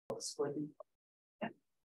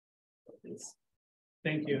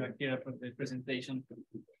Thank you, Akira, for the presentation.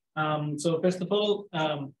 So first of all,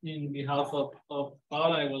 in behalf of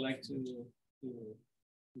Paola, I would like to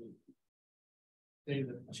say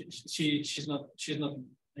that she's not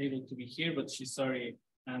able to be here, but she's sorry,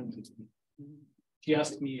 and she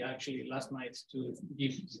asked me actually last night to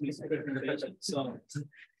give this presentation. So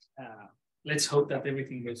let's hope that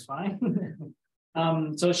everything goes fine.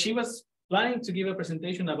 So she was planning to give a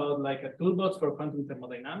presentation about like a toolbox for quantum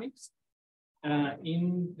thermodynamics.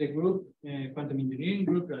 In the group, quantum engineering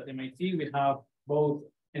group at MIT, we have both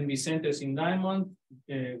NV centers in diamond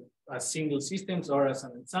as single systems or as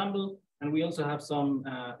an ensemble. And we also have some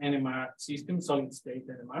NMR systems, solid state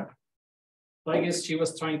NMR. So I guess she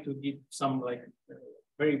was trying to give some like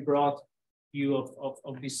very broad view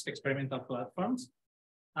of these experimental platforms.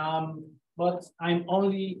 But I'm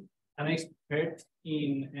only an expert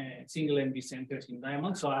in single NV centers in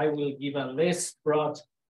diamond. So I will give a less broad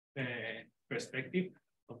perspective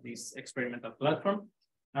of this experimental platform.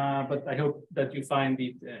 But I hope that you find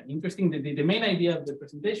it interesting. The main idea of the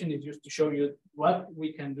presentation is just to show you what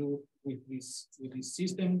we can do with this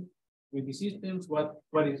system, with the systems, what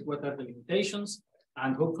are the limitations,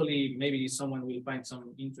 and hopefully maybe someone will find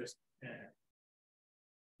some interest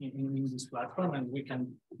in this platform, and we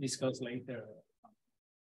can discuss later.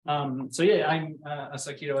 So yeah, I'm as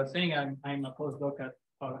Akira was saying, I'm a postdoc at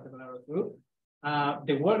Paola Cappellaro group.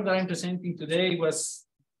 The work that I'm presenting today was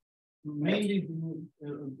mainly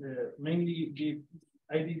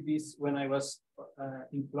I did this when I was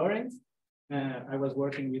in Florence. I was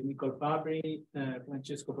working with Nicole Fabri,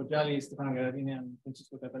 Francesco Poggiali, Stefano Garadini, and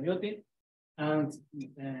Francesco Cataliotti. And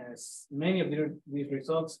many of these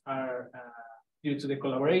results are due to the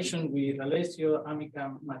collaboration with Alessio,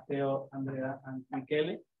 Amica, Matteo, Andrea, and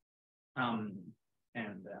Michele.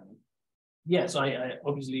 Yeah, so I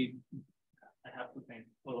obviously I have to thank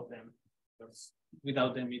all of them because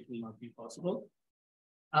without them it will not be possible.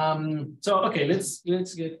 So okay, let's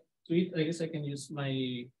get to it. I guess I can use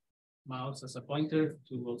my mouse as a pointer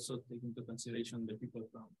to also take into consideration the people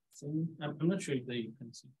from Zoom. I'm not sure if they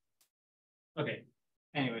can see. Okay.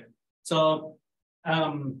 Anyway, so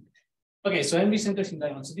okay, so NV centers in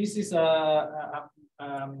diamond. So this is a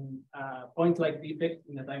point-like defect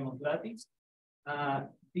in a diamond lattice.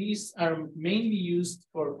 These are mainly used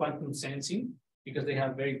for quantum sensing because they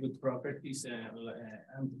have very good properties,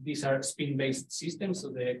 and these are spin-based systems, so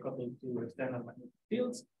they're coupled to external magnetic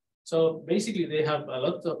fields. So basically, they have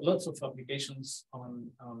lots of applications on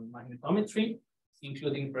magnetometry,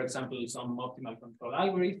 including, for example, some optimal control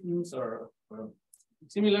algorithms or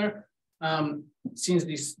similar. Since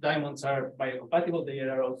these diamonds are biocompatible, they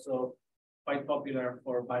are also quite popular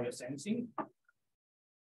for biosensing.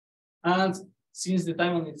 And since the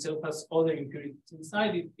diamond itself has other impurities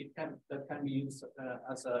inside it, that can be used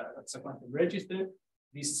as a quantum register.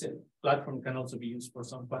 This platform can also be used for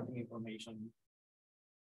some quantum information.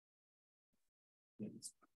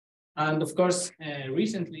 And of course,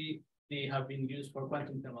 recently they have been used for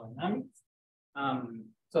quantum thermodynamics.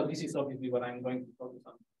 So this is obviously what I'm going to focus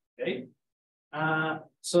on today.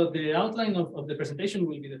 So the outline of the presentation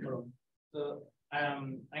will be the following. So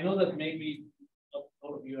I know that maybe not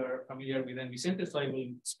all of you are familiar with NV centers, so I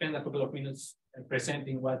will spend a couple of minutes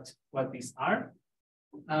presenting what these are.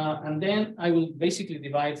 And then I will basically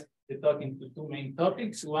divide the talk into two main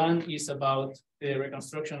topics. One is about the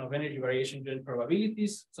reconstruction of energy variation gel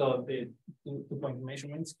probabilities, so the two-point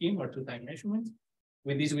measurement scheme or two-time measurements.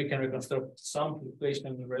 With this, we can reconstruct some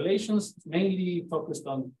fluctuation relations, mainly focused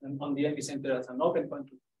on the NV center as an open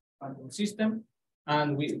quantum system.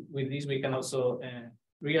 And with this, we can also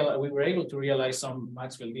we were able to realize some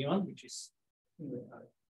Maxwell demon, which is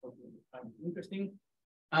interesting.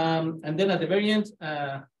 And then at the very end,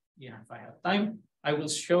 yeah, if I have time, I will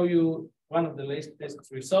show you one of the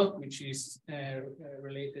latest results, which is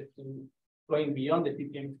related to going beyond the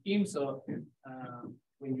TPM scheme. So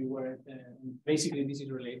when you were basically, this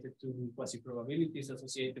is related to quasi-probabilities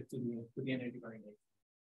associated to the energy variation,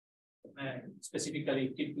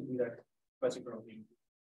 specifically with quasi-probability.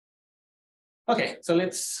 Okay, so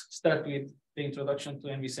let's start with the introduction to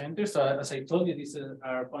NV centers. So as I told you, these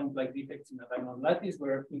are point-like defects in a diamond lattice,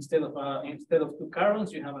 where instead of two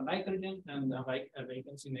carbons, you have a nitrogen and a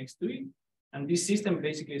vacancy next to it. And this system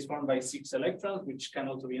basically is formed by 6 electrons, which can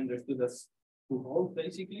also be understood as 2 holes,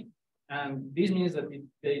 basically. And this means that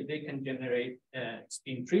they can generate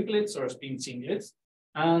spin triplets or spin singlets.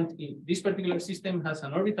 And this particular system has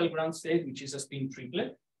an orbital ground state, which is a spin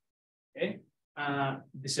triplet. Okay.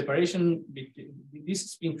 The separation between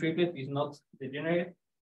this spin triplet is not degenerate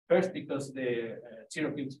First, because the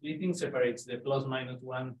zero field splitting separates the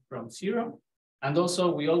 ±1 from 0. And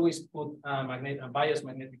also, we always put a biased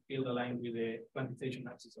magnetic field aligned with the quantization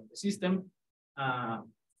axis of the system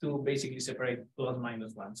to basically separate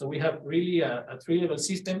 ±1. So we have really a three-level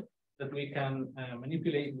system that we can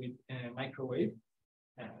manipulate with microwave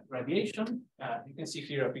radiation. You can see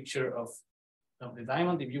here a picture of the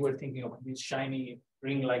diamond. If you were thinking of these shiny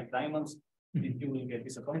ring-like diamonds, you will get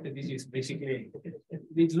disappointed. This is basically,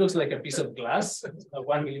 it looks like a piece of glass, a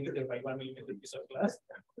 1 millimeter by 1 millimeter piece of glass.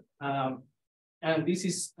 And this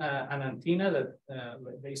is an antenna that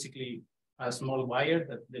basically a small wire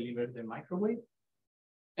that delivers the microwave.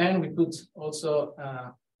 And we put also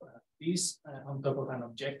this on top of an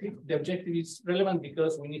objective. The objective is relevant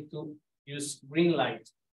because we need to use green light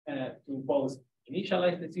to both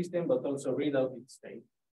initialize the system, but also read out its state.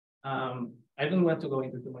 I don't want to go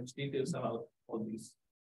into too much details about all these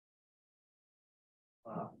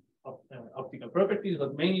optical properties,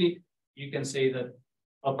 but mainly you can say that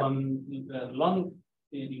upon long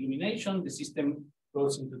illumination, the system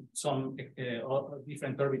goes into some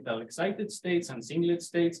different orbital excited states and singlet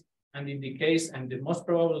states. And in the case, and the most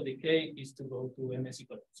probable decay is to go to ms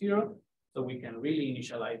equal to 0. So we can really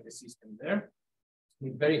initialize the system there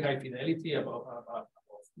with very high fidelity, above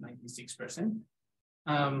 96%.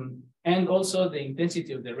 And also the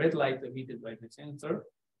intensity of the red light emitted by the sensor.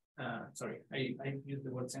 Sorry, I use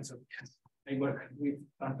the word sensor because I work with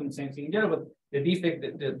quantum sensing in general, but the defect,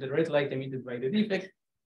 the red light emitted by the defect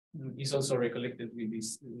is also recollected with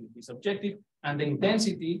this objective. And the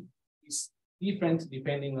intensity is different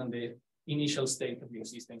depending on the initial state of your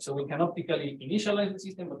system. So we can optically initialize the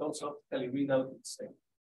system, but also optically read out its state.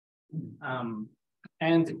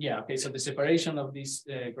 And yeah, okay, so the separation of this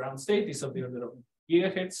ground state is of the order of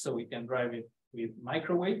gigahertz, so we can drive it with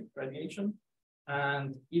microwave radiation.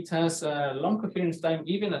 And it has a long coherence time,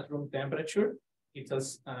 even at room temperature. It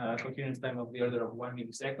has a coherence time of the order of 1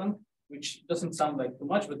 millisecond, which doesn't sound like too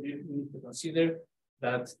much, but you need to consider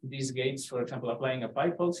that these gates, for example, applying a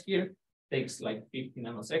pi pulse here, takes like 50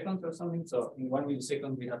 nanoseconds or something. So in 1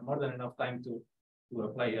 millisecond, we have more than enough time to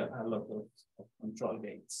apply a lot of control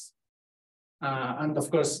gates. And of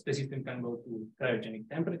course, the system can go to cryogenic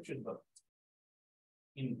temperatures, but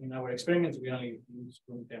in our experiments, we only use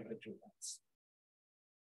room temperature ones.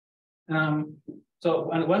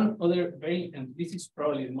 So, and one other and this is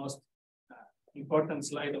probably the most important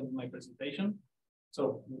slide of my presentation.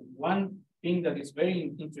 So one thing that is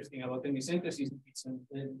very interesting about emisynthesis is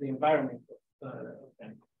the environment of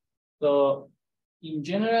them. So in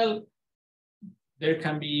general, there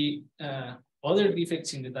can be other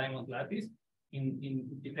defects in the diamond lattice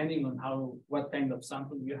depending on what kind of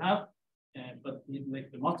sample you have. But like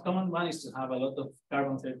the most common one is to have a lot of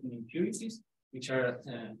carbon-13 impurities, which are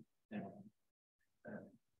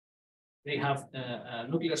they have a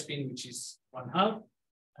nuclear spin which is 1/2,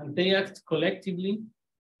 and they act collectively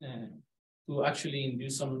to actually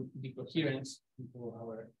induce some decoherence into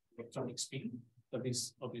our electronic spin. So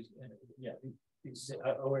this obviously,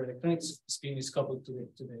 our electronic spin is coupled to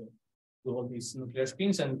all these nuclear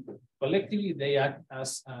spins, and collectively they act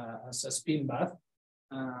as a spin bath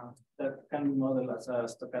that can be modeled as a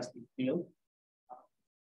stochastic field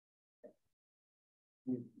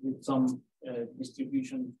with some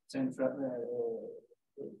distribution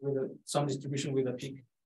some distribution with a peak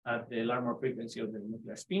at the Larmor frequency of the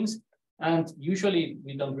nuclear spins. And usually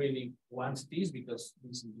we don't really want this because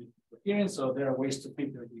this is coherence, so there are ways to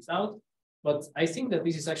filter this out. But I think that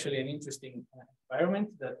this is actually an interesting environment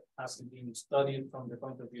that has been studied from the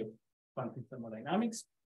point of view of quantum thermodynamics.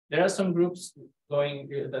 There are some groups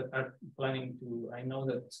that are planning to, I know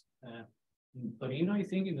that in Torino, I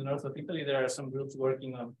think in the north of Italy, there are some groups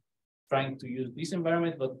working on trying to use this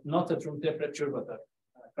environment, but not at room temperature, but at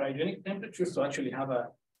cryogenic temperature. So actually have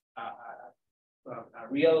a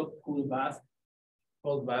real cold bath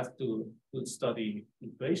to study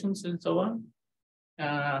fluctuations and so on.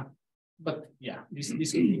 But yeah, this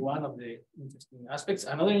could be one of the interesting aspects.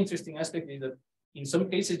 Another interesting aspect is that in some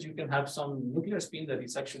cases you can have some nuclear spin that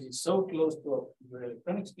is actually so close to your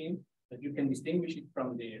electronic spin that you can distinguish it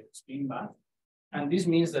from the spin bath. And this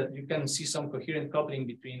means that you can see some coherent coupling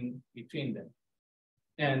between them.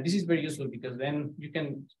 And this is very useful because then you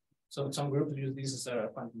can, so some groups use this as a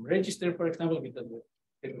quantum register, for example, because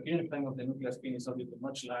the coherent time of the nuclear spin is obviously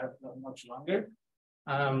much longer.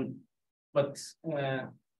 But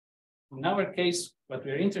in our case, what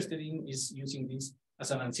we're interested in is using this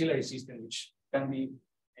as an ancillary system, which can be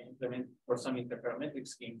implemented for some interferometric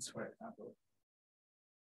schemes, for example.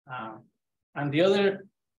 And the other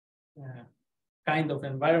kind of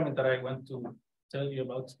environment that I want to tell you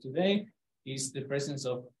about today is the presence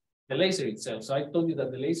of the laser itself. So I told you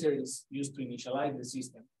that the laser is used to initialize the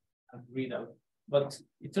system and read out. But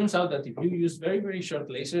it turns out that if you use very, very short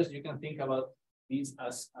lasers, you can think about these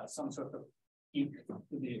as some sort of kick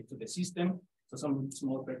to the system, so some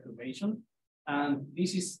small perturbation. And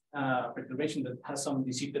this is a perturbation that has some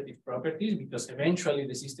dissipative properties because eventually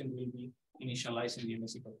the system will be initialized in the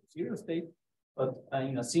MS equal to 0 state. But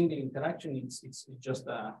in a single interaction, it's just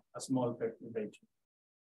a small perturbation.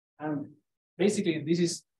 And basically, this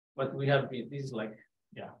is what we have been, this is like,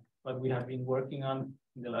 yeah, what we have been working on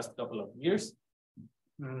in the last couple of years.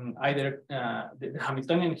 Either the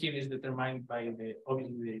Hamiltonian here is determined by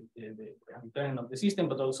obviously the Hamiltonian of the system,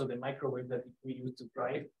 but also the microwave that we use to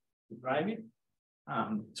drive it.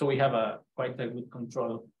 So we have quite a good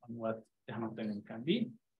control on what the Hamiltonian can be.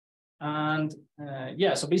 And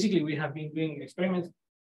yeah, so basically we have been doing experiments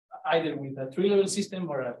either with a 3-level system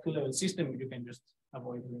or a 2-level system. You can just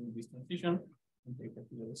avoid doing this transition and take a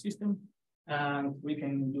 2-level system. And we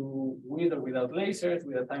can do with or without lasers,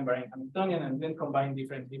 with a time-varying Hamiltonian, and then combine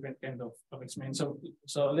different kind of experiments.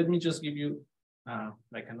 So let me just give you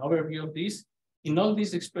like an overview of this. In all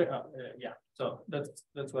these experiments, yeah, so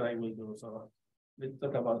that's what I will do. So let's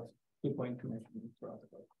talk about 2-point measurement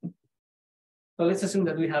protocol. So let's assume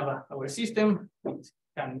that we have our system. It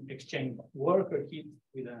can exchange work or heat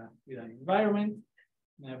with an environment.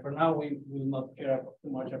 For now, we will not care too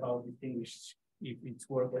much about distinguish if it's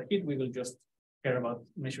work or heat. We will just care about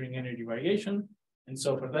measuring energy variation. And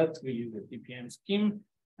so for that, we use the TPM scheme,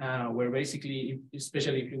 where basically,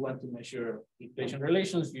 especially if you want to measure fluctuation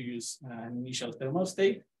relations, you use an initial thermal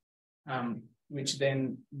state, which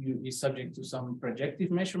then is subject to some projective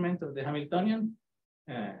measurement of the Hamiltonian.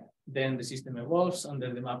 Then the system evolves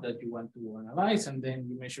under the map that you want to analyze, and then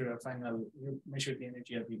you measure the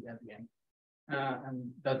energy at the end.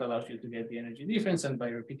 And that allows you to get the energy difference. And by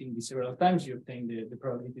repeating this several times, you obtain the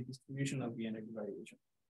probability distribution of the energy variation.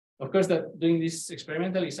 Of course, that doing this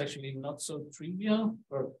experimental is actually not so trivial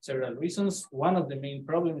for several reasons. One of the main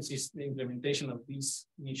problems is the implementation of this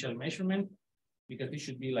initial measurement, because this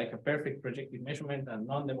should be like a perfect projective measurement and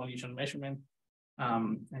non-demolition measurement.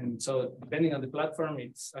 And so depending on the platform,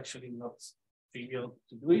 it's actually not trivial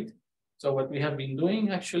to do it. So what we have been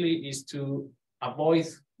doing actually is to avoid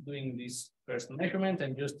doing this first measurement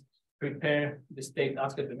and just prepare the state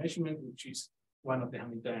after the measurement, which is one of the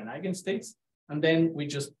Hamiltonian eigenstates. And then we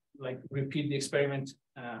just like repeat the experiment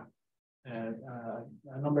a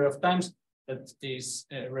number of times that is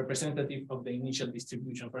representative of the initial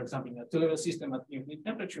distribution. For example, in a 2-level system at infinite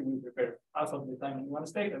temperature, we prepare half of the time in one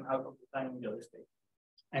state and half of the time in the other state.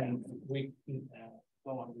 And we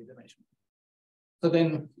go on with the measurement. So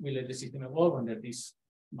then we let the system evolve under this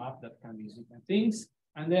map that can be different things.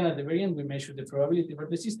 And then at the very end, we measure the probability for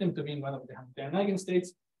the system to be in one of the Hamiltonian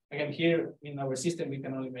eigenstates. Again, here in our system, we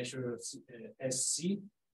can only measure SC,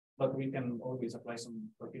 but we can always apply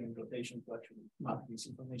some coherent rotation to actually map this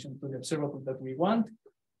information to the observable that we want.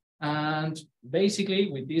 And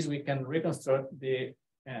basically, with this, we can reconstruct the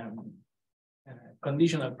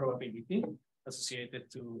conditional probability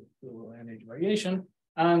associated to energy variation,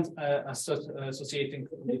 and associating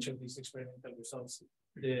with each of these experimental results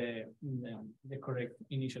the correct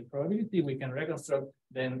initial probability. We can reconstruct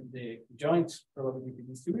then the joint probability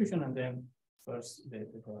distribution, and then first the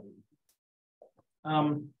probability.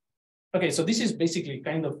 Okay, so this is basically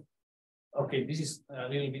kind of, okay, this is a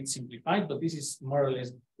little bit simplified, but this is more or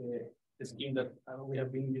less the scheme that we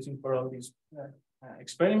have been using for all these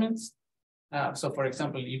experiments. So for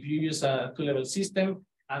example, if you use a 2-level system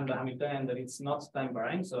and the Hamiltonian that it's not time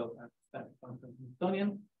varying, so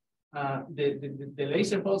Hamiltonian, the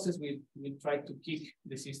laser pulses we try to kick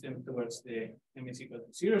the system towards the MS equal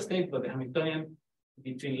to 0 state, but the Hamiltonian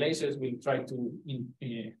between lasers will try to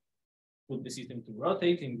put the system to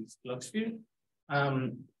rotate in this clock sphere.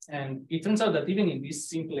 And it turns out that even in this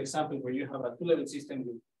simple example where you have a 2-level system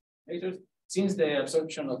with lasers, since the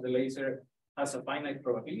absorption of the laser has a finite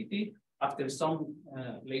probability, after some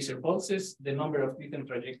laser pulses, the number of different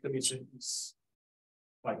trajectories is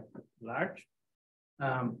quite large.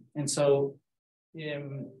 And so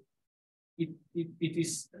it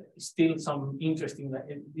is still some interesting,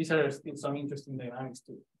 these are still some interesting dynamics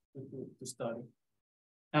to study.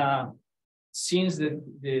 Since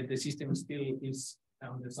the system still is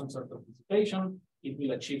under some sort of dissipation, it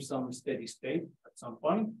will achieve some steady state at some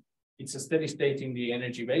point. It's a steady state in the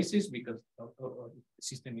energy basis because the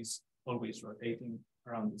system is always rotating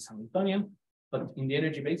around this Hamiltonian, but in the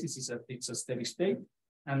energy basis, it's a steady state.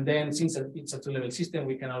 And then since it's a 2-level system,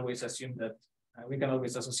 we can always assume that we can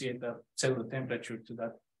always associate the pseudo temperature to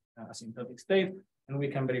that asymptotic state, and we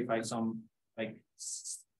can verify some like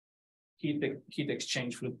heat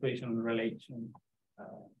exchange fluctuation relation,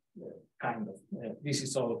 kind of. This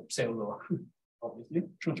is all pseudo, obviously.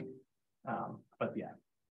 But yeah.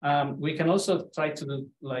 We can also try to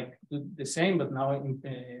do the same, but now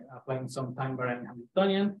applying some time varying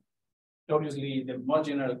Hamiltonian. Obviously, the more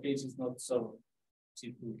general case is not so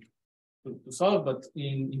easy to solve, but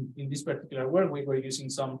in this particular work, we were using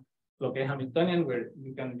some locate Hamiltonian where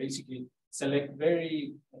you can basically select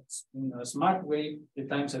very in a smart way the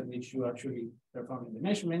times at which you actually perform the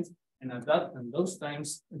measurements, and at those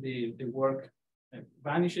times the work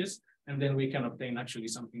vanishes, and then we can obtain actually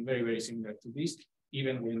something very, very similar to this,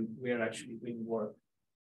 even when we are actually doing work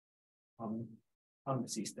on the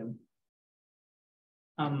system.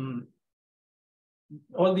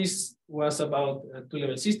 All this was about a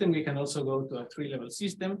two-level system. We can also go to a three-level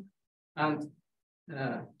system. And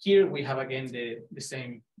here we have again the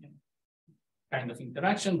same kind of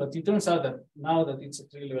interaction, but it turns out that now that it's a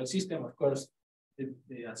three-level system, of course,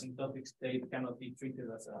 the asymptotic state cannot be treated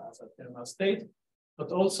as a thermal state,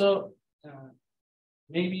 but also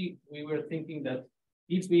maybe we were thinking that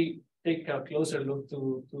if we take a closer look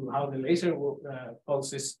to how the laser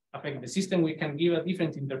pulses affect the system, we can give a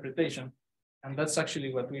different interpretation. And that's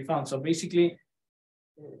actually what we found. So basically,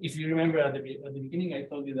 if you remember at the beginning, I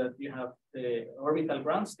told you that you have the orbital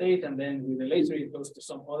ground state, and then with the laser, it goes to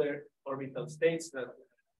some other orbital states that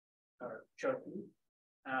are short-lived.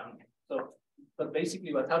 But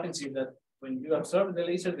basically what happens is that when you absorb the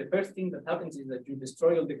laser, the first thing that happens is that you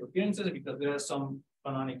destroy all the coherences because there are some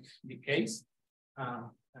canonic decays.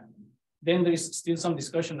 Then there is still some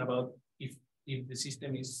discussion about if the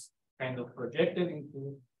system is kind of projected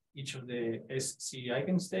into each of the SC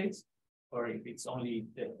eigenstates, or if it's only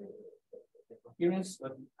the coherence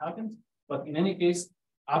that happens. But in any case,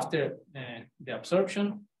 after the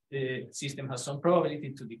absorption, the system has some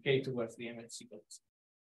probability to decay towards the MHC colors.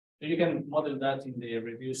 So you can model that in the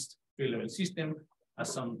reduced three-level system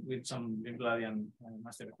as with some Vivladian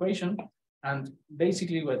master equation. And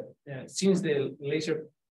basically, since the laser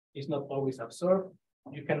is not always absorbed,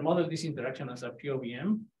 you can model this interaction as a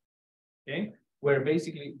POVM, okay? Where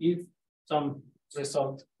basically if some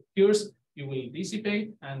result occurs, you will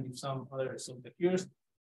dissipate, and if some other result occurs,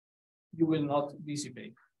 you will not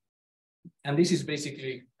dissipate. And this is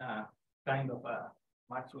basically kind of a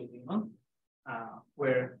Maxwell demon,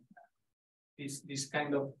 where this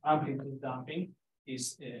kind of amplitude damping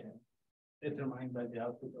is determined by the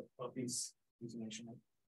output of this measurement.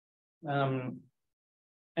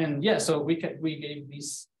 And yeah, so we gave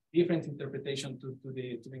this different interpretation to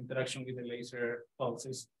the interaction with the laser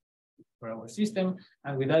pulses for our system.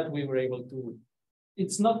 And with that, we were able to,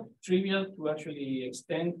 it's not trivial to actually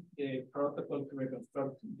extend the protocol to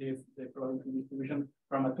reconstruct the probability distribution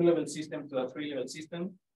from a two-level system to a three-level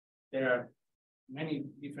system. There are many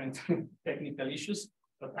different technical issues,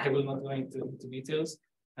 but I will not go into details.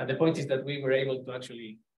 The point is that we were able to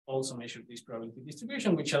actually also measure this probability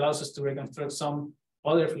distribution, which allows us to reconstruct some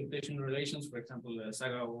other fluctuation relations, for example,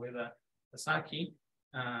 Saga, Ueda, Sasaki,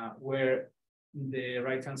 where the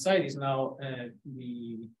right-hand side is now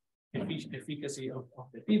the efficacy of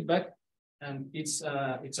the feedback. And it's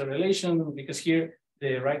a relation because here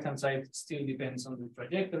the right-hand side still depends on the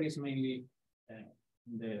trajectories, mainly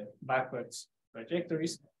the backwards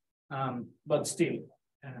trajectories. But still,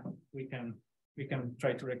 we can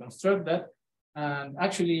try to reconstruct that. And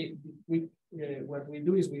actually, what we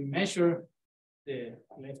do is we measure the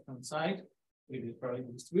left-hand side with the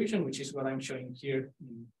probability distribution, which is what I'm showing here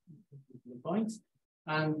in the points.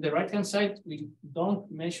 And the right-hand side, we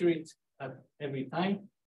don't measure it at every time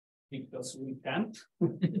because we can't,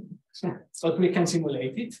 but we can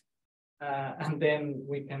simulate it. And then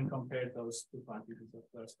we can compare those two quantities of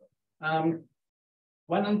course.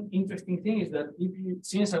 One interesting thing is that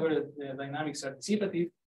since our dynamics are dissipative,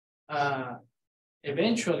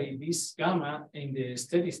 eventually this gamma in the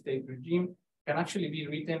steady state regime can actually be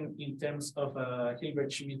written in terms of a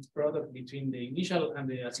Hilbert-Schmidt product between the initial and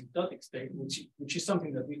the asymptotic state, which is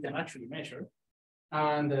something that we can actually measure.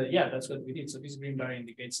 And yeah, that's what we did. So this green bar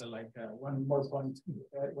indicates one more point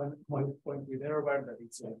with error bar that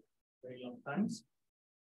it's very long times.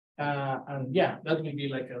 And yeah, that will be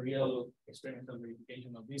like a real experimental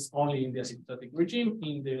verification of this only in the asymptotic regime.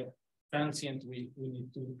 In the transient, we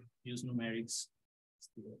need to use numerics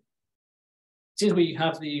still. Since we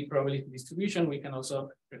have the probability distribution, we can also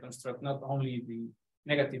reconstruct not only the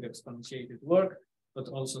negative exponentiated work, but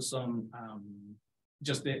also some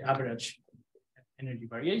just the average energy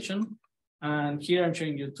variation. And here I'm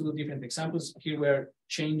showing you two different examples. Here we're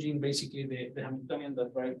changing basically the Hamiltonian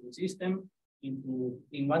that varies the system into,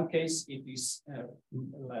 in one case, it is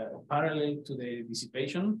parallel to the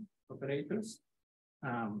dissipation operators,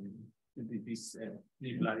 these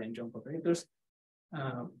Lieu-Larian jump operators.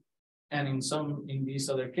 And in this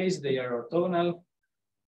other case, they are orthogonal,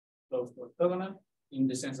 close to orthogonal, in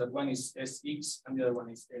the sense that one is Sx and the other one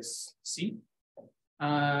is Sc.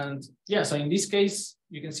 And yeah, so in this case,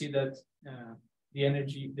 you can see that the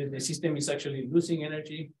energy, the system is actually losing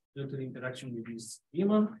energy due to the interaction with this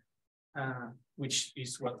demon, which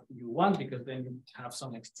is what you want, because then you have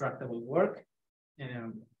some extractable work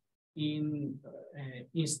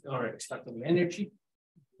or extractable energy.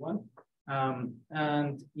 One.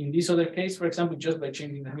 And in this other case, for example, just by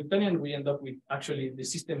changing the Hamiltonian, we end up with actually the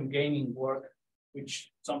system gaining work,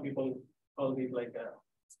 which some people call it like a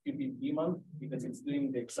stupid demon, because it's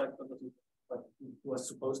doing the exact opposite what it was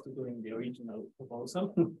supposed to do in the original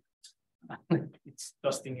proposal. It's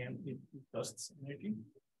costing it costs energy.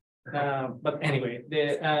 But anyway,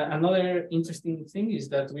 another interesting thing is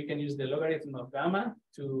that we can use the logarithm of gamma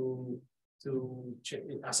to check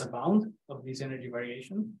it as a bound of this energy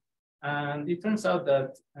variation. And it turns out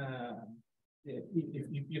that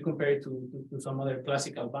if you compare it to some other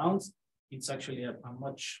classical bounds, it's actually a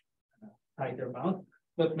much tighter bound.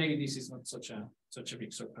 But maybe this is not such a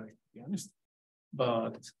big surprise, to be honest.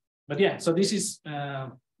 But yeah, so this is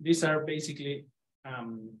these are basically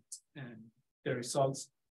the results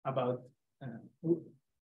about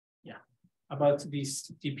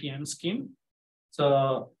this TPM scheme.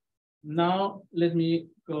 So now let me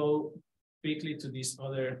go quickly to this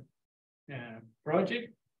other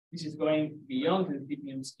project. This is going beyond the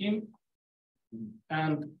TPM scheme,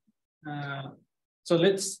 and so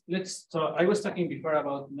so I was talking before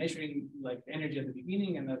about measuring like energy at the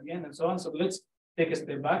beginning and at the end and so on. So let's take a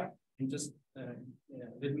step back and just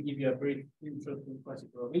let me give you a brief intro to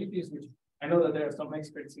quasi-probabilities, which I know that there are some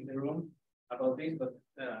experts in the room about this, but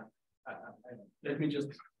let me just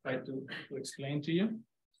try to explain to you.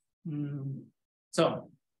 So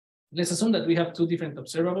let's assume that we have two different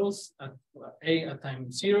observables, A at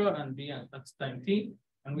time 0 and B at time t,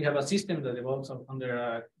 and we have a system that evolves under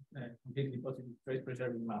a completely positive trace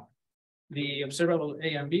preserving map. The observable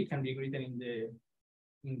A and B can be written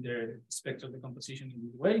in the spectral decomposition in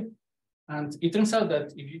this way. And it turns out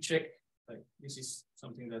that if you check, like this is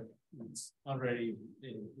something that is already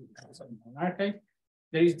an archive,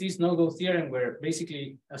 there is this no-go theorem where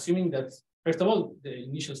basically assuming that, first of all, the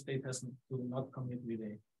initial state has to not commute with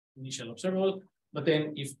the initial observable, but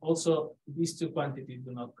then if also these two quantities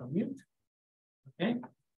do not commute, okay,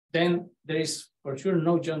 then there is for sure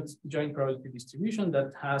no joint probability distribution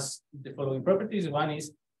that has the following properties. One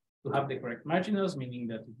is to have the correct marginals, meaning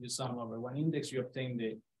that if you sum over one index, you obtain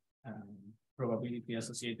the probability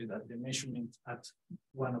associated at the measurement at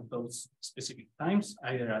one of those specific times,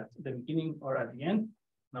 either at the beginning or at the end.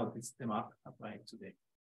 Now it's the map applied to the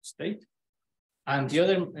state. And the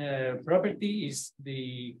other property is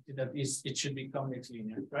it should be convex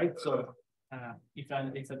linear, right? So if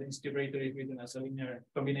a density operator is written as a linear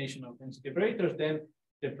combination of density operators, then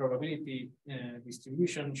the probability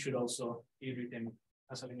distribution should also be written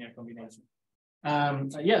as a linear combination.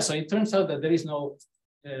 Yeah, so it turns out that there is no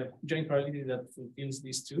joint probability that fulfills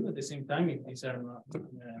these two at the same time if these are not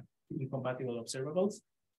incompatible observables.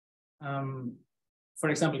 For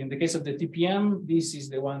example, in the case of the TPM, this is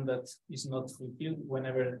the one that is not fulfilled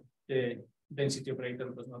whenever the density operator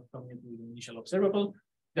does not commute with the initial observable.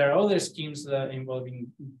 There are other schemes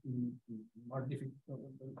involving more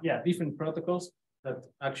different protocols that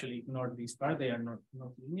actually ignore this part. They are not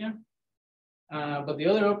linear. But the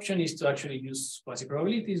other option is to actually use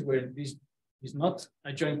quasi-probabilities where this is not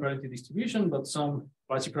a joint probability distribution, but some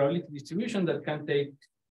quasi-probability distribution that can take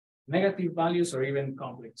negative values or even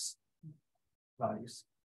complex values.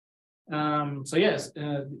 So yes,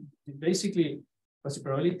 basically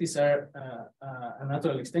quasi-probabilities are a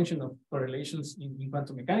natural extension of correlations in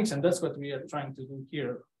quantum mechanics, and that's what we are trying to do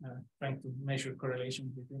here, trying to measure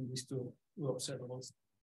correlation between these two observables.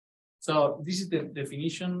 So this is the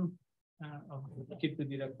definition of the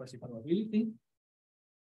Dirac quasi-probability.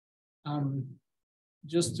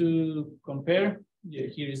 Just to compare,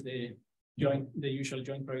 here is the usual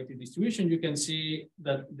joint probability distribution. You can see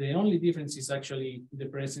that the only difference is actually the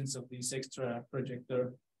presence of this extra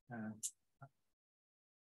projector,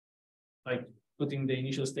 like putting the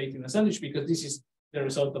initial state in a sandwich, because this is the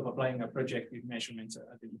result of applying a projective measurements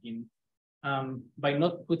at the beginning. By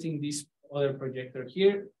not putting this other projector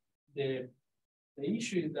here, the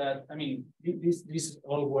issue is that, I mean, this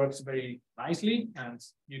all works very nicely, and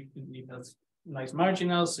it has nice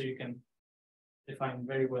marginals, so you can define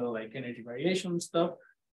very well like energy variation stuff.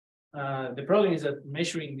 The problem is that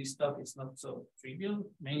measuring this stuff is not so trivial,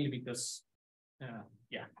 mainly because,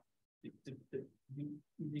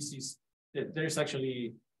 this is, there's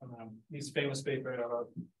actually this famous paper about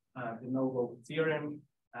the no-go theorem,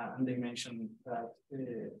 and they mentioned that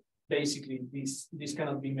basically this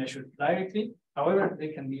cannot be measured directly. However, they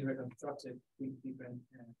can be reconstructed with different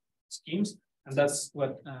schemes, and that's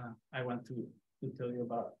what I want to tell you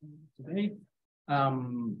about today.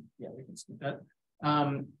 Yeah, we can skip that.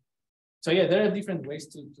 So yeah, there are different ways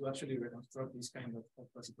to actually reconstruct this kind of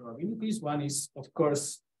quasi-probabilities. One is, of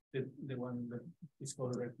course, the one that is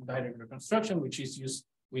called direct reconstruction, which is use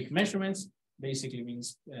weak measurements. Basically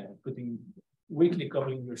means weakly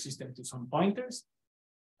coupling your system to some pointers.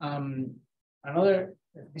 Another,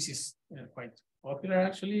 this is quite popular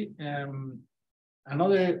actually.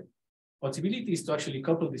 Another possibility is to actually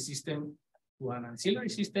couple the system to an ancillary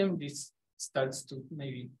system. This starts to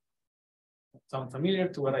maybe sound familiar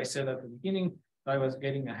to what I said at the beginning. I was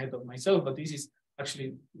getting ahead of myself, but this is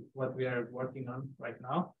actually what we are working on right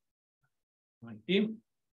now, my team,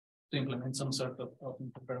 to implement some sort of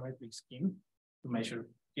interferometric scheme to measure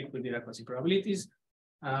qutrit quasi-probabilities.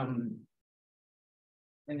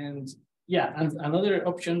 And yeah, and another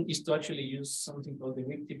option is to actually use something called the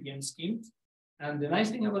weak TPM scheme. And the nice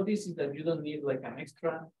thing about this is that you don't need like an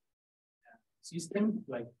extra system,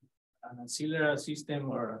 like an ancillary system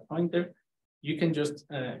or a pointer. You can just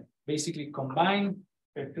basically combine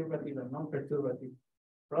perturbative and non-perturbative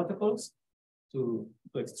protocols to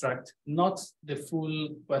extract not the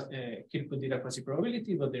full qutrit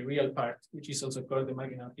quasi-probability, but the real part, which is also called the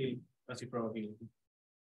marginal Hill quasi-probability.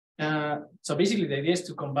 So basically the idea is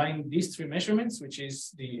to combine these three measurements, which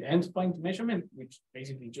is the endpoint measurement, which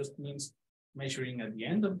basically just means measuring at the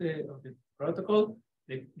end of the protocol,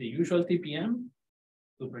 the usual TPM,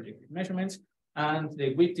 two projective measurements, and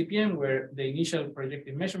the weak TPM, where the initial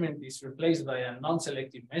projective measurement is replaced by a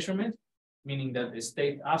non-selective measurement, meaning that the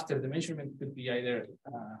state after the measurement could be either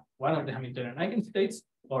one of the Hamiltonian eigenstates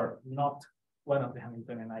or not one of the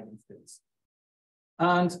Hamiltonian eigenstates.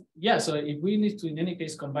 And yeah, so if we need to, in any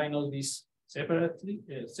case, combine all these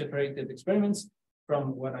separated experiments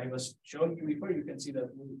from what I was showing you before, you can see that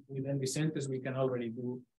within the sentence, we can already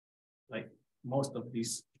do like most of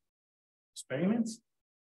these experiments.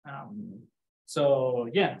 So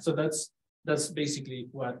yeah, so that's basically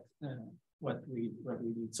what we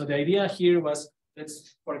did. So the idea here was,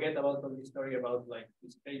 let's forget about the story about like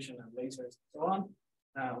dissipation and lasers and so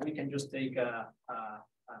on. We can just take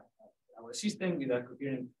our system with a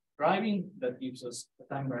coherent driving that gives us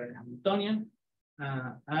a time-varying Hamiltonian,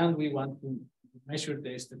 and we want to measure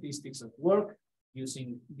the statistics of work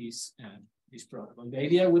using this protocol. The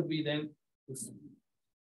idea would be then,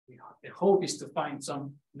 the hope is to find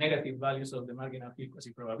some negative values of the marginal Hill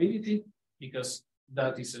quasi-probability, because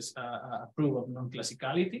that is a proof of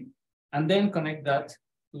non-classicality, and then connect that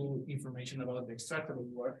to information about the extractable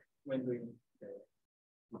work when doing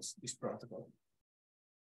this protocol.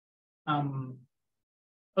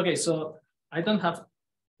 Okay, so I don't have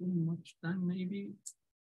too much time, maybe.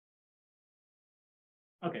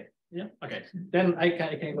 Okay, yeah, okay. Then I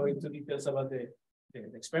can go into details about the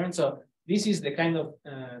experiment. So this is the kind of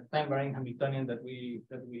time-varying Hamiltonian that we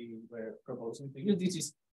were proposing to use. This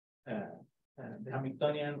is the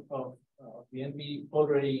Hamiltonian of the NV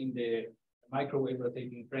already in the microwave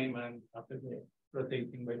rotating frame and after the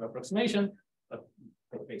rotating wave approximation, but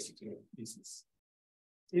basically this is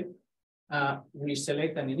it. We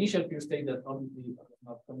select an initial pure state that obviously does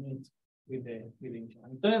not commute with the initial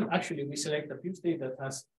Hamiltonian. Actually, we select a pure state that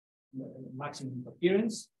has maximum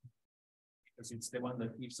coherence, because it's the one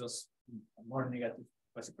that gives us a more negative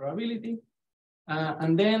quasi-probability.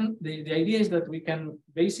 And then the idea is that we can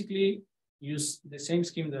basically use the same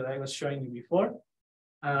scheme that I was showing you before.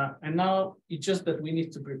 And now it's just that we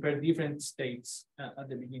need to prepare different states at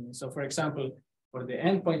the beginning. So for example, for the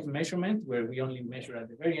endpoint measurement, where we only measure at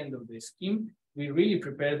the very end of the scheme, we really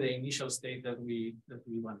prepare the initial state that we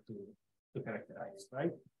want to characterize,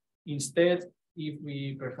 right? Instead, if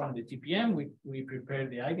we perform the TPM, we prepare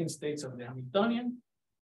the eigenstates of the Hamiltonian,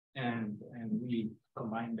 and we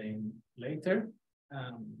combine them later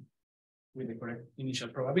with the correct initial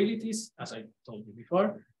probabilities, as I told you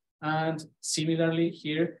before. And similarly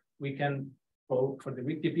here, we can go for the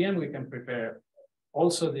weak TPM, we can prepare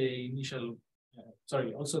also the initial,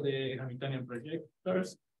 also the Hamiltonian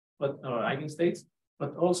projectors, or eigenstates,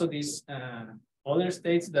 but also these other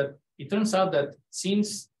states that it turns out that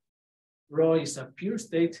since rho is a pure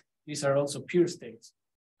state, these are also pure states.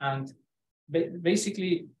 And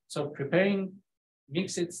basically, so preparing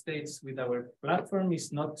mixed states with our platform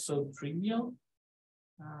is not so trivial,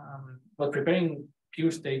 but preparing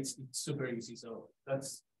pure states, it's super easy. So that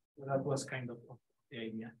was kind of the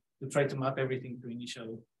idea, to try to map everything to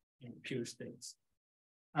initial pure states.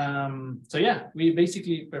 So yeah, we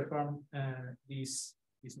basically perform these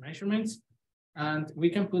measurements, and we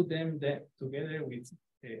can put them together with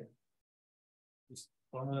this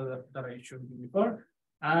formula that I showed you before.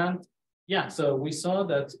 And yeah, so we saw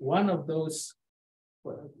that one of the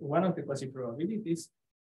quasi-probabilities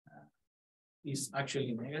is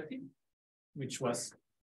actually negative, which was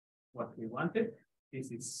what we wanted.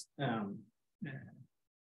 This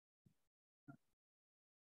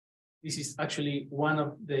is actually one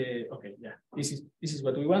of the, okay, yeah, this is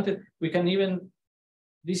what we wanted. We can even,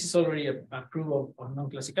 this is already a proof of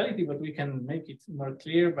non-classicality, but we can make it more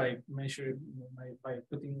clear by measuring, by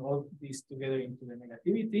putting all these together into the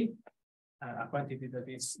negativity, a quantity that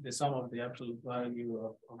is the sum of the absolute value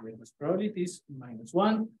of the probabilities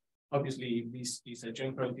 -1. Obviously, if this is a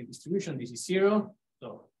joint probability distribution, this is 0.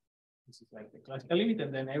 So this is like the classical limit,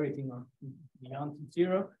 and then everything beyond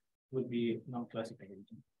 0 would be non-classical limit.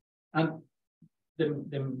 And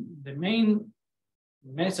the main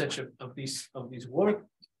message of this work,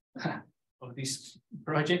 of this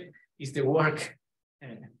project, is the work.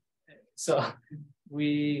 So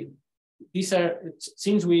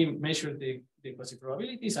since we measured the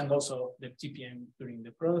quasi-probabilities and also the TPM during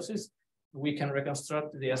the process, we can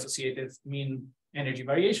reconstruct the associated mean energy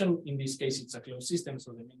variation. In this case, it's a closed system,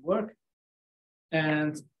 so the mean work.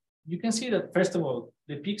 And you can see that, first of all,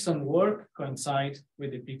 the peaks on work coincide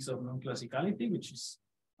with the peaks of non-classicality, which is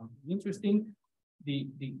interesting.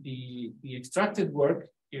 The extracted work,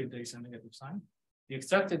 here there is a negative sign. The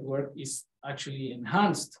extracted work is actually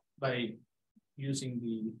enhanced by using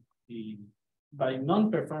by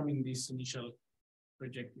non-performing this initial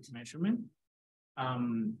projective measurement.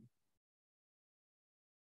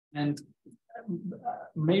 And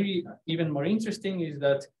maybe even more interesting is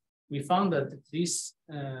that we found that this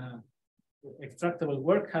extractable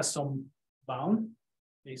work has some bound,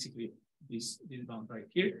 basically this bound right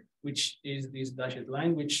here, which is this dashed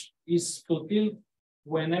line, which is fulfilled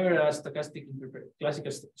whenever a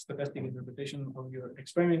classical stochastic interpretation of your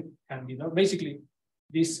experiment can be done. Basically,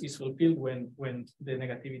 this is fulfilled when the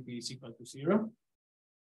negativity is equal to 0.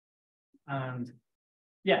 And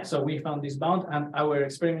yeah, so we found this bound, and our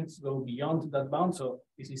experiments go beyond that bound. So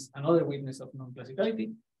this is another witness of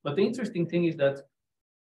non-classicality. But the interesting thing is that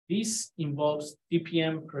this involves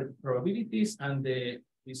TPM probabilities and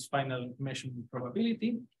this final measurement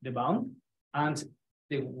probability, the bound. And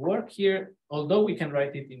the work here, although we can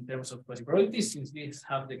write it in terms of quasi-probabilities, since these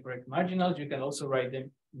have the correct marginals, you can also write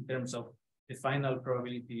them in terms of the final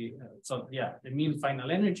probability. So yeah, the mean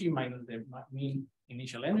final energy minus the mean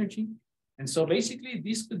initial energy. And so basically,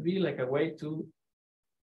 this could be like a way to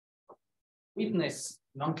witness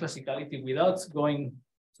non-classicality without going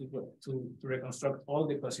to reconstruct all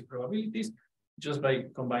the quasi-probabilities, just by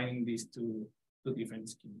combining these two different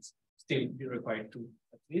schemes. Still be required 2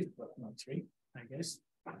 at least, but not 3, I guess.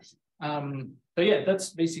 So yeah, that's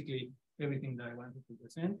basically everything that I wanted to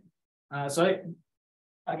present.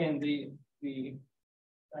 Again,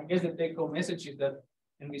 I guess the take-home message is that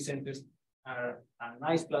NV centers are a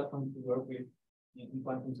nice platform to work with in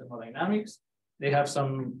quantum thermodynamics. They have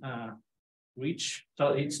some reach. So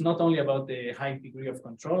it's not only about the high degree of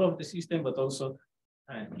control of the system, but also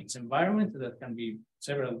its environment. That can be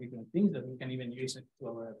several different things that we can even use it to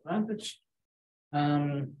our advantage.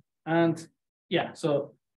 And yeah,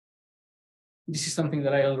 so this is something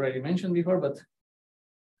that I already mentioned before, but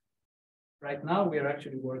right now we are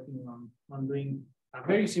actually working on doing a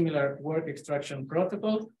very similar work extraction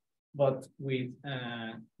protocol, but with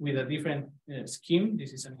a different scheme.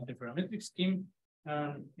 This is an interferometric scheme.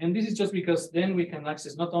 And this is just because then we can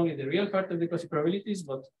access not only the real part of the quasi-probabilities,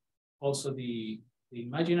 but also the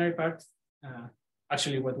imaginary part.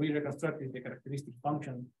 Actually, what we reconstruct is the characteristic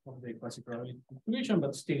function of the quasi-probability distribution,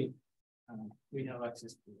 but still we have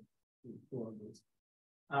access to all this.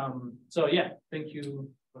 So yeah, thank you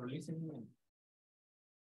for listening.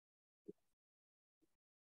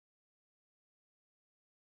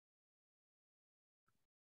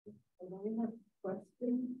 We have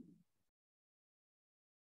questions.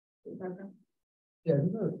 Yeah,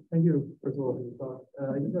 thank you first of all for your talk.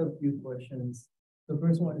 I just have a few questions. The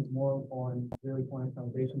first one is more on really quantum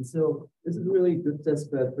foundation. So this is really good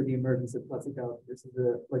test bed for the emergence of classicality. This is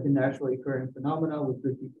like a naturally occurring phenomena with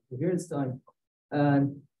good coherence time.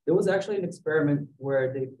 And there was actually an experiment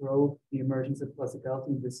where they probe the emergence of classicality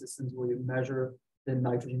in the systems where you measure the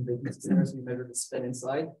nitrogen vacancy center, so you measure the spin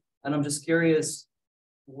inside. And I'm just curious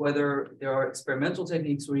whether there are experimental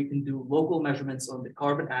techniques where you can do local measurements on the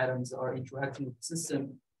carbon atoms that are interacting with the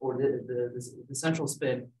system or the central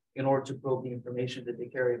spin in order to probe the information that they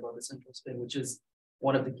carry about the central spin, which is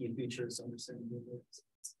one of the key features of understanding the emergence.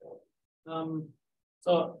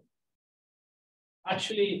 So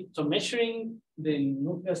actually, so measuring the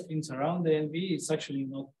nuclear spins around the NV is actually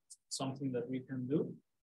not something that we can do.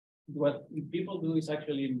 What people do is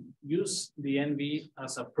actually use the NV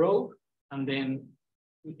as a probe, and then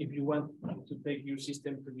if you want to take your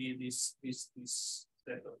system to be this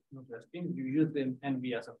set of nuclear spins, you use the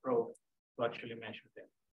NV as a probe to actually measure them.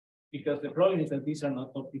 Because the problem is that these are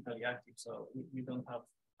not optically active, so we don't have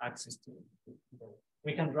access to them.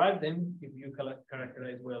 We can drive them if you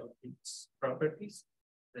characterize well its properties,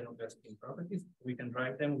 the nuclear spin properties. We can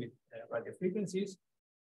drive them with radio frequencies,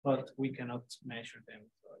 but we cannot measure them.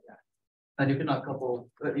 So yeah. And you cannot couple.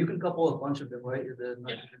 You can couple a bunch of them, right? The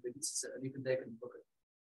nitrogen vacancy, and you can take and look at.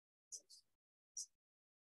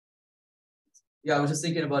 Yeah, I was just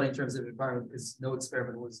thinking about it in terms of environment because no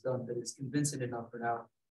experiment was done that is convincing enough for now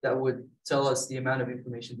that would tell us the amount of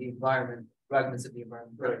information, the environment, fragments of the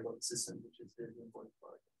environment, about the system, which is the important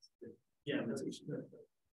part. Yeah,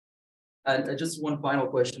 and just one final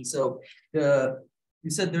question. So you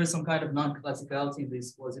said there is some kind of non-classicality in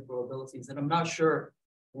these quasi probabilities, and I'm not sure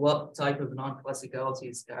what type of non-classicality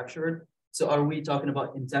is captured. So are we talking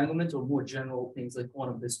about entanglement or more general things like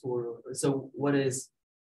quantum disorder? So what is,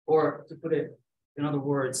 or to put it in other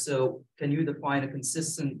words, so can you define a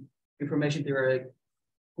consistent information theoretic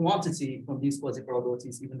quantity from these quasi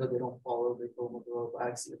probabilities, even though they don't follow the Kolmogorov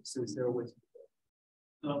axiom? So is there a way to do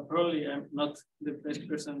that? Probably I'm not the best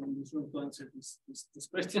person in this room to answer this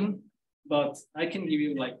question, but I can give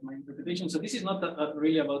you like my interpretation. So this is not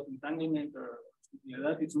really about entanglement or something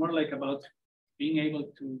like that. It's more like about being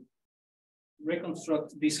able to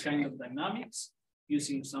reconstruct this kind of dynamics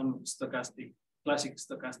using some stochastic, classic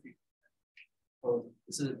stochastic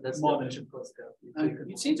that's model. And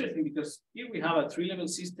it's interesting because here we have a three-level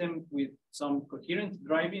system with some coherent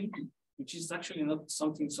driving, which is actually not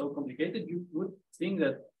something so complicated. You would think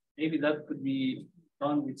that maybe that could be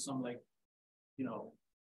done with some like, you know,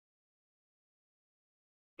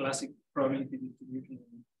 classic probability distribution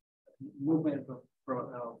movement of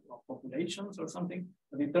populations or something.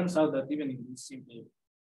 But it turns out that even in these simple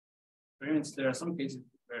experiments, there are some cases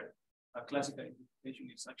where a classical interpretation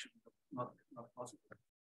is actually not possible.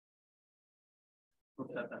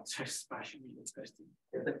 Hope that answers partially this question.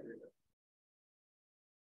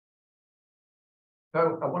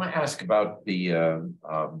 So I want to ask about the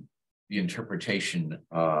interpretation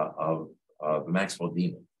of the Maxwell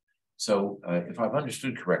demon. So if I've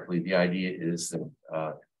understood correctly, the idea is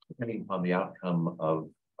that depending upon the outcome of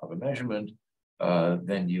a measurement,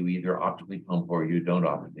 then you either optically pump or you don't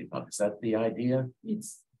optically pump. Is that the idea?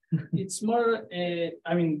 It's more,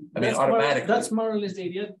 I mean automatically. That's more or less the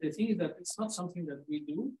idea. The thing is that it's not something that we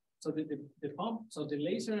do. So the pump, so the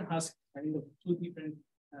laser has kind of two different,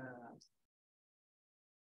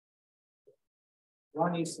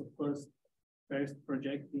 one is of course first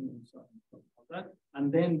projecting and so on, that,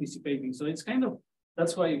 and then dissipating. So it's kind of,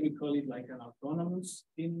 that's why we call it like an autonomous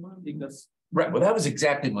demon, because right. Well, that was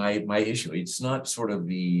exactly my issue. It's not sort of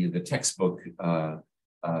the textbook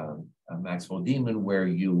Maxwell demon where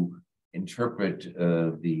you interpret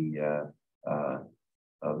the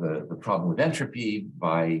problem with entropy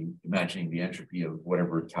by imagining the entropy of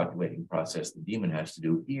whatever calculating process the demon has to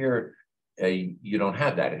do. Here, you don't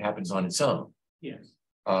have that. It happens on its own. Yes.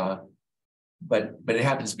 But it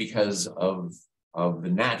happens because of the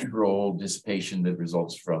natural dissipation that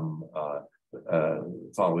results from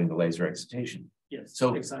following the laser excitation. Yes.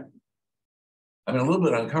 So exactly. I'm a little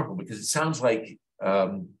bit uncomfortable because it sounds like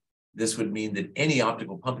this would mean that any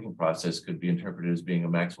optical pumping process could be interpreted as being a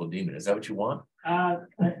Maxwell demon. Is that what you want?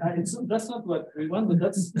 That's not what we want, but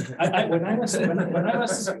that's when I was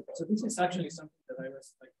so this is actually something that I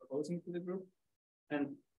was like proposing to the group,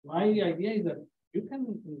 and my idea is that you can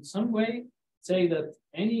in some way say that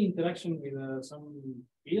any interaction with some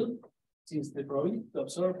field, since the probability to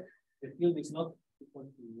absorb the field is not equal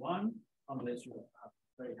to 1 unless you have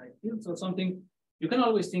very high fields or something. You can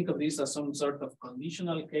always think of this as some sort of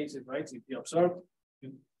conditional cases, right? So if you absorb,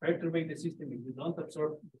 you perturbate the system. If you don't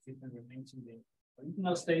absorb, the system remains in the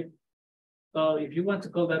original state. So if you want to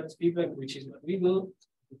call that feedback, which is what we do,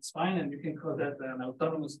 it's fine. And you can call that an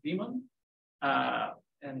autonomous demon.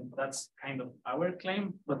 And that's kind of our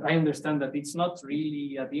claim. But I understand that it's not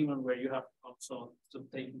really a demon where you have also to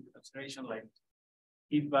take into consideration like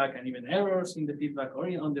feedback and even errors in the feedback or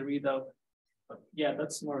on the readout. But yeah,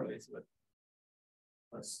 that's more or less what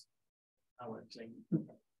was our claim.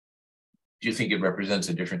 Do you think it represents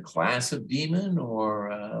a different class of demon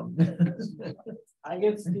or? I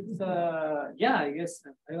guess it's, yeah, I guess,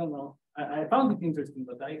 I don't know. I found it interesting,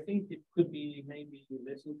 but I think it could be maybe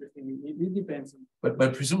less interesting. It depends. But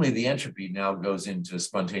presumably the entropy now goes into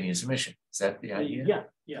spontaneous emission. Is that the idea?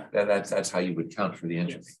 Yeah. That's how you would count for the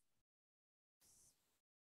entropy. Yes.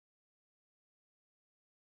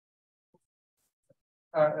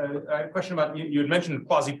 A question about you had mentioned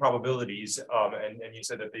quasi-probabilities, and you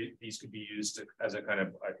said that these could be used as a kind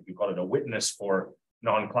of, I think you called it a witness for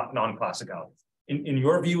non-classicality. In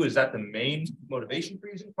your view, is that the main motivation for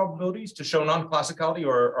using probabilities to show non-classicality,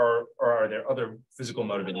 or are there other physical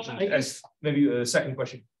motivations? And maybe a second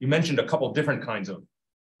question, you mentioned a couple different kinds of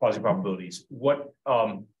quasi-probabilities. What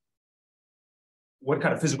kind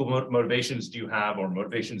of physical motivations do you have, or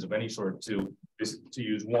motivations of any sort, to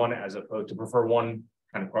use one as opposed to prefer one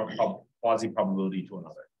kind of quasi-probability to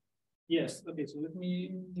another? Yes. Okay. So let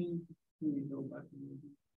me go back.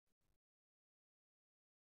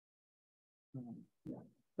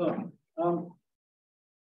 So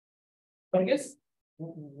I guess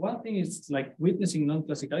one thing is like witnessing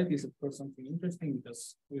non-classicality is of course something interesting,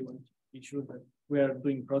 because we want to be sure that we are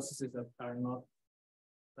doing processes that are not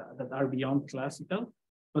that are beyond classical.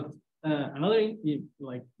 But another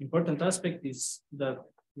like important aspect is that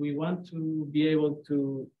we want to be able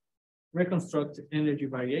to reconstruct energy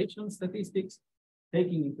variation statistics,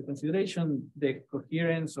 taking into consideration the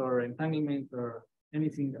coherence or entanglement or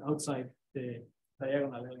anything outside the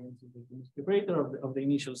diagonal elements of the operator of the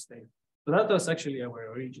initial state. So that was actually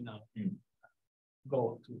our original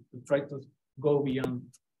goal, to try to go beyond,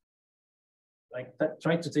 like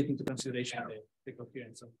try to take into consideration the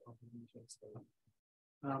coherence of the initial state.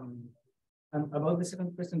 And about the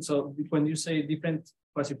second question, so when you say different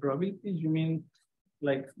quasi-probabilities, you mean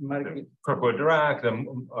like Kirkwood-Dirac,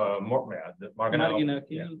 the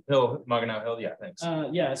Marginal Hill, yeah, thanks.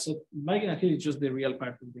 Yeah, so Marginal Hill is just the real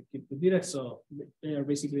part of the Kirkwood-Dirac, so they are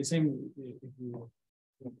basically the same.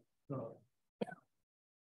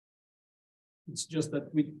 It's just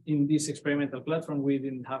that in this experimental platform, we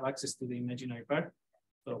didn't have access to the imaginary part,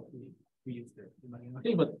 so we used the Marginal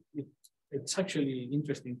Hill, but it's actually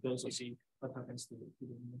interesting to also see what happens to the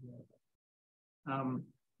imaginary part.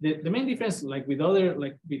 The main difference, like with other,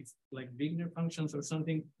 like with Wigner functions or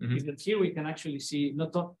something, is that here we can actually see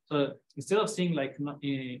instead of seeing like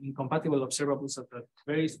incompatible observables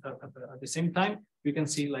at the same time, we can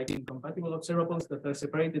see like incompatible observables that are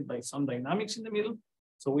separated by some dynamics in the middle.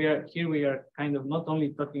 So we are kind of not only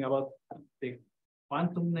talking about the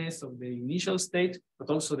quantumness of the initial state, but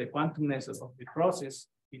also the quantumness of the process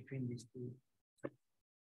between these two.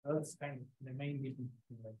 That's kind of the main difference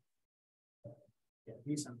between like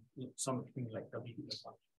this and something like that.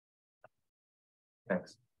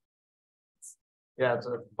 Thanks. Yeah,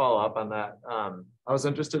 to follow up on that, I was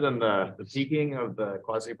interested in the peaking of the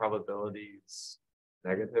quasi-probabilities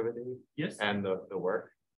negativity, yes, and the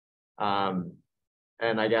work. And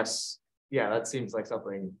I guess, yeah, that seems like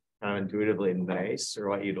something kind of intuitively nice, or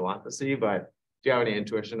what you'd want to see, but do you have any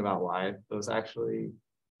intuition about why those actually,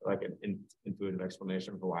 like an intuitive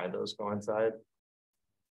explanation for why those coincide?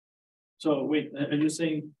 So wait, are you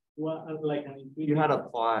saying what, like an intuitive? You had a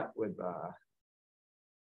plot with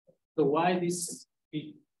so why this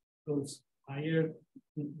peak goes higher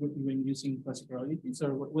when using quasi-probabilities,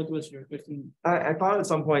 or what was your question? I thought at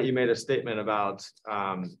some point you made a statement about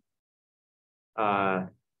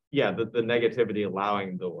yeah, the negativity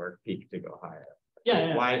allowing the work peak to go higher.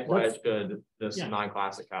 Yeah. Why should this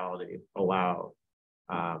non-classicality allow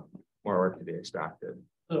more work to be extracted?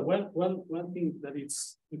 So one thing that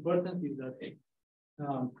is important is that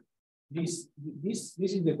this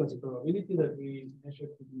is the quasi-probability that we measure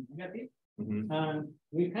to be negative. And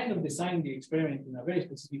we kind of designed the experiment in a very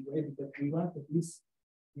specific way, because we wanted this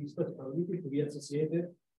quasi-probability to be associated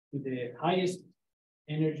with the highest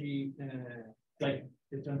energy, like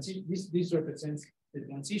the transition. This represents the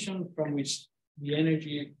transition from which the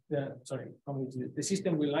energy, from which the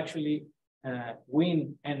system will actually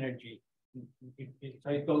win energy. So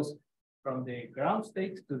it goes from the ground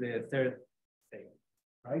state to the third state,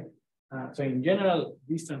 right? So in general,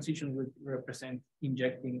 this transition would represent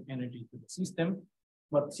injecting energy to the system.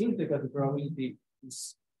 But since the quasi-probability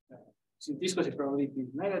is, since this quasi-probability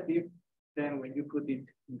is negative, then when you put it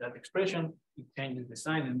in that expression, it changes the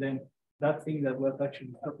sign, and then that thing that was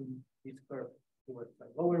actually stopping this curve towards a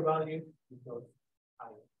lower value, it goes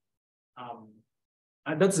higher.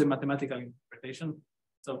 And that's the mathematical interpretation.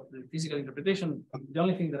 So the physical interpretation, the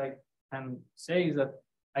only thing that I can say is that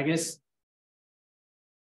I guess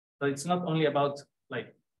that it's not only about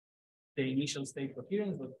like the initial state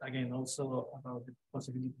coherence, but again also about the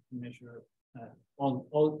possibility to measure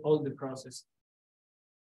all the process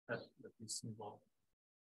that is involved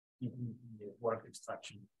in the work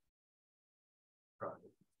extraction.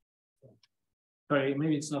 Sorry,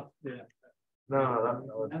 maybe it's not the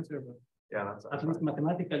No, that answer, but yeah, that's at least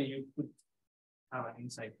mathematically you could have an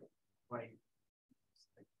insight of why it's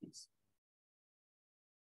like this.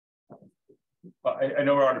 I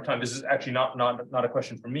know we're out of time. This is actually not a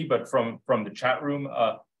question from me, but from the chat room.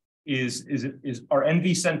 Are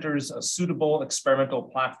NV centers a suitable experimental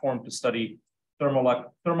platform to study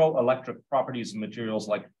thermoelectric properties of materials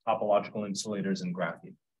like topological insulators and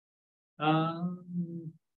graphene?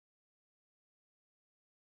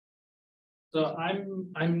 So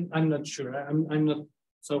I'm not sure. I'm not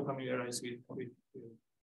so familiarized with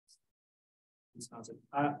this concept.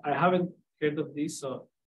 I haven't heard of this, so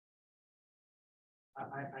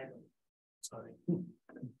I don't. Sorry,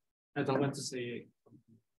 I don't want to say.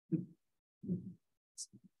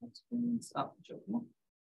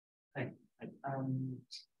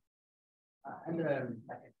 And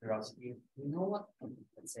like a curiosity, you know what,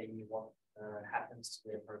 let's say what happens to,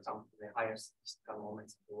 for example, the higher statistical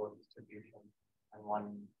moments of the word distribution, and one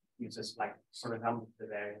uses like, for example, the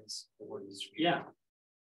variance of the word distribution. Yeah,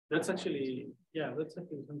 that's actually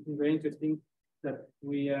something very interesting that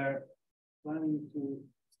we are planning to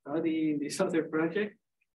study in this other project.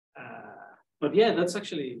 But yeah, that's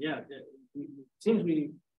actually, it seems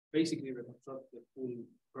we basically reconstruct the full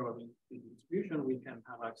probability distribution. We can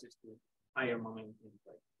have access to higher momentum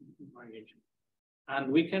variation.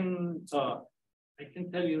 And we can, I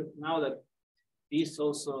can tell you now that these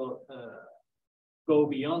also go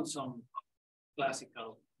beyond some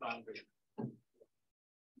classical boundary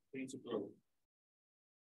principle.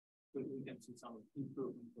 We can see some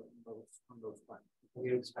improvement on those plans. Do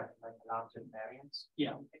you expect like a larger variance?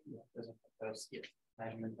 Yeah. Because of the first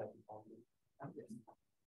measurement that we found. Yes.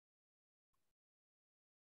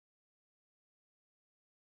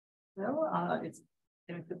 Well, it's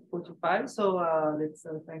 10:45, so let's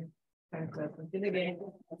thank continue again.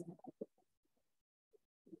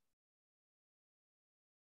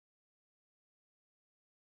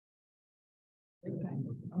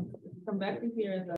 Come back to here.